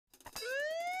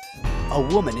A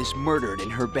woman is murdered in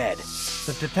her bed.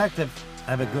 The detective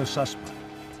have a good suspect,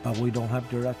 but we don't have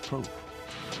direct proof.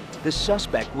 The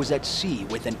suspect was at sea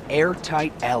with an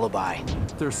airtight alibi.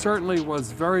 There certainly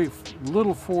was very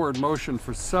little forward motion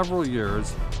for several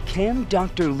years. Can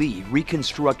Dr. Lee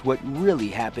reconstruct what really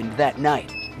happened that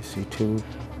night? You see two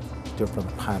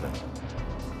different patterns.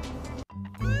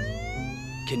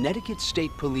 Connecticut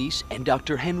State Police and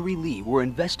Dr. Henry Lee were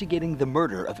investigating the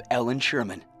murder of Ellen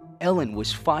Sherman. Ellen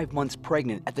was 5 months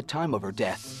pregnant at the time of her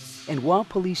death, and while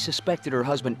police suspected her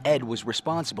husband Ed was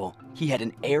responsible, he had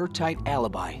an airtight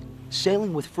alibi,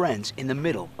 sailing with friends in the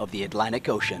middle of the Atlantic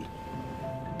Ocean.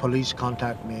 Police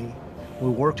contact me.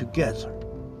 We work together,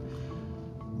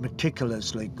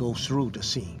 meticulously go through the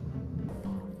scene.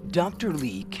 Dr.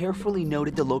 Lee carefully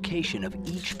noted the location of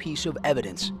each piece of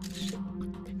evidence.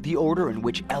 The order in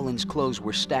which Ellen's clothes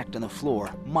were stacked on the floor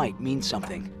might mean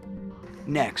something.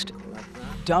 Next,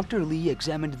 Dr. Lee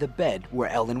examined the bed where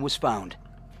Ellen was found.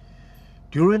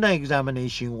 During the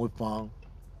examination, we found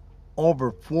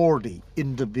over 40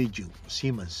 individual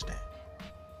semen stains.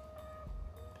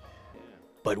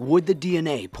 But would the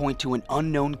DNA point to an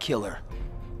unknown killer?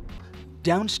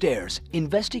 Downstairs,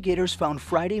 investigators found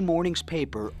Friday morning's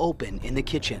paper open in the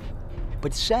kitchen,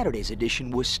 but Saturday's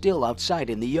edition was still outside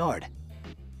in the yard.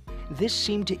 This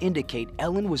seemed to indicate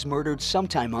Ellen was murdered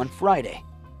sometime on Friday,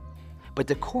 but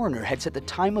the coroner had set the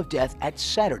time of death at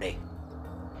Saturday.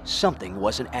 Something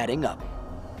wasn't adding up.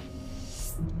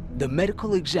 The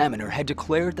medical examiner had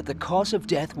declared that the cause of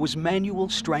death was manual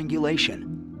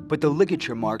strangulation, but the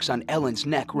ligature marks on Ellen's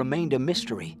neck remained a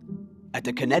mystery. At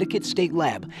the Connecticut State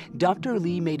Lab, Dr.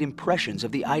 Lee made impressions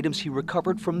of the items he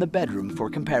recovered from the bedroom for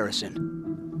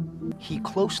comparison. He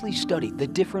closely studied the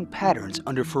different patterns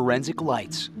under forensic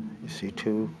lights. You see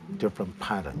two different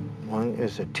patterns. One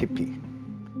is a tippy.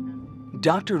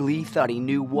 Dr. Lee thought he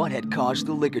knew what had caused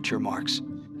the ligature marks.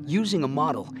 Using a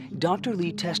model, Dr.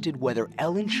 Lee tested whether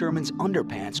Ellen Sherman's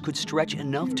underpants could stretch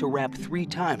enough to wrap 3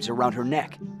 times around her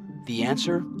neck. The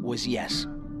answer was yes.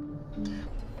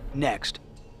 Next,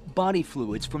 body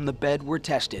fluids from the bed were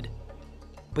tested.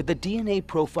 But the DNA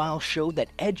profile showed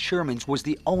that Ed Sherman's was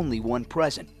the only one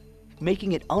present,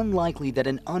 making it unlikely that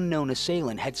an unknown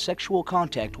assailant had sexual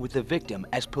contact with the victim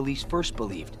as police first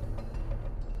believed.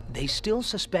 They still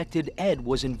suspected Ed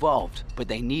was involved, but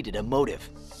they needed a motive.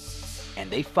 And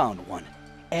they found one.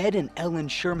 Ed and Ellen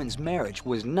Sherman's marriage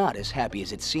was not as happy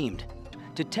as it seemed.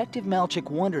 Detective Malchik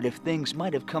wondered if things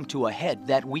might have come to a head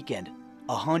that weekend,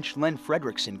 a hunch Len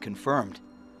Fredrickson confirmed.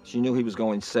 She knew he was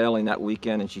going sailing that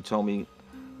weekend, and she told me,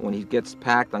 when he gets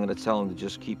packed, I'm going to tell him to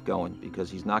just keep going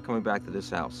because he's not coming back to this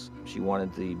house. She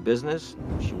wanted the business,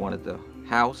 she wanted the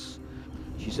house.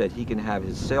 She said he can have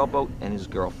his sailboat and his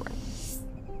girlfriend.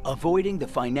 Avoiding the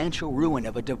financial ruin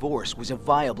of a divorce was a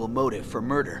viable motive for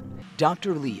murder.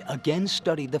 Dr. Lee again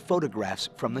studied the photographs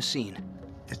from the scene.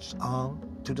 It's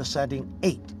on to the setting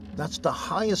 8. That's the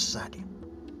highest setting.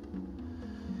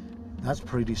 That's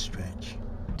pretty strange.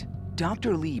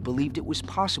 Dr. Lee believed it was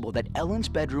possible that Ellen's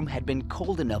bedroom had been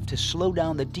cold enough to slow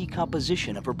down the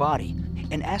decomposition of her body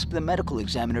and asked the medical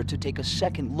examiner to take a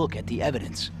second look at the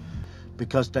evidence.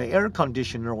 Because the air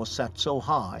conditioner was set so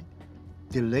high,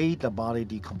 delayed the body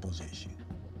decomposition.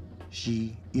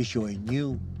 She issued a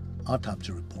new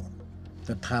autopsy report.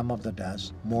 The time of the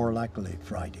death, more likely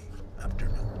Friday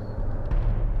afternoon.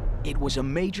 It was a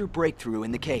major breakthrough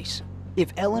in the case.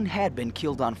 If Ellen had been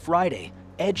killed on Friday,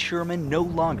 Ed Sherman no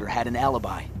longer had an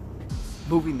alibi.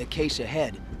 Moving the case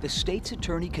ahead, the state's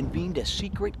attorney convened a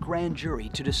secret grand jury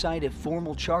to decide if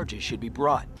formal charges should be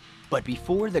brought. But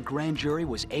before the grand jury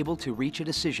was able to reach a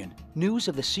decision, news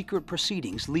of the secret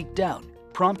proceedings leaked out,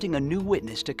 prompting a new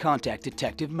witness to contact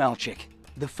Detective Malchik.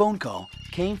 The phone call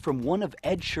came from one of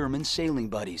Ed Sherman's sailing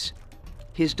buddies.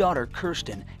 His daughter,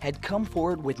 Kirsten, had come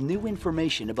forward with new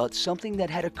information about something that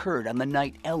had occurred on the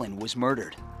night Ellen was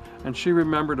murdered. And she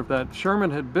remembered that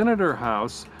Sherman had been at her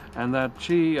house and that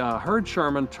she heard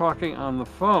Sherman talking on the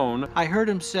phone. I heard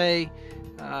him say,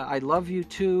 I love you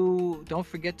too, don't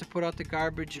forget to put out the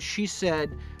garbage. She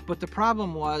said, but the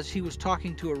problem was he was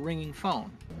talking to a ringing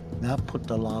phone. That put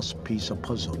the last piece of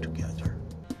puzzle together.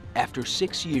 After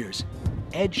 6 years,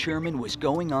 Ed Sherman was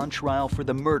going on trial for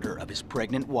the murder of his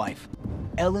pregnant wife.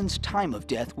 Ellen's time of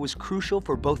death was crucial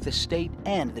for both the state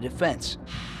and the defense.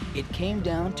 It came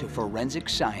down to forensic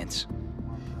science.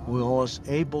 We was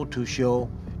able to show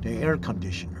the air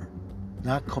conditioner.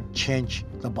 That could change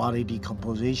the body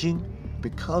decomposition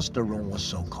because the room was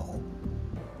so cold.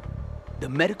 The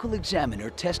medical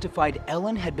examiner testified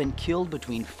Ellen had been killed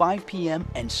between 5 p.m.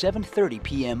 and 7:30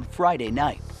 p.m. Friday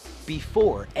night,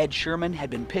 before Ed Sherman had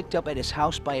been picked up at his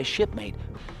house by a shipmate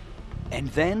And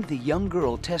then the young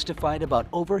girl testified about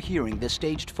overhearing the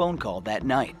staged phone call that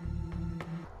night.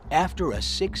 After a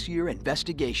 6-year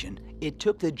investigation, it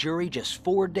took the jury just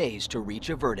 4 days to reach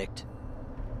a verdict.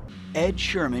 Ed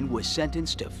Sherman was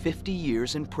sentenced to 50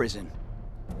 years in prison.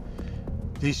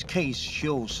 This case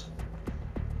shows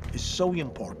it's so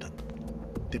important.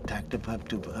 Detectives have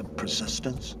to have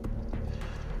persistence.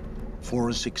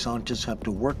 Forensic scientists have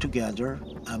to work together,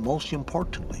 and most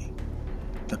importantly,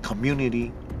 the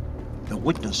community, the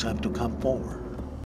witness have to come forward.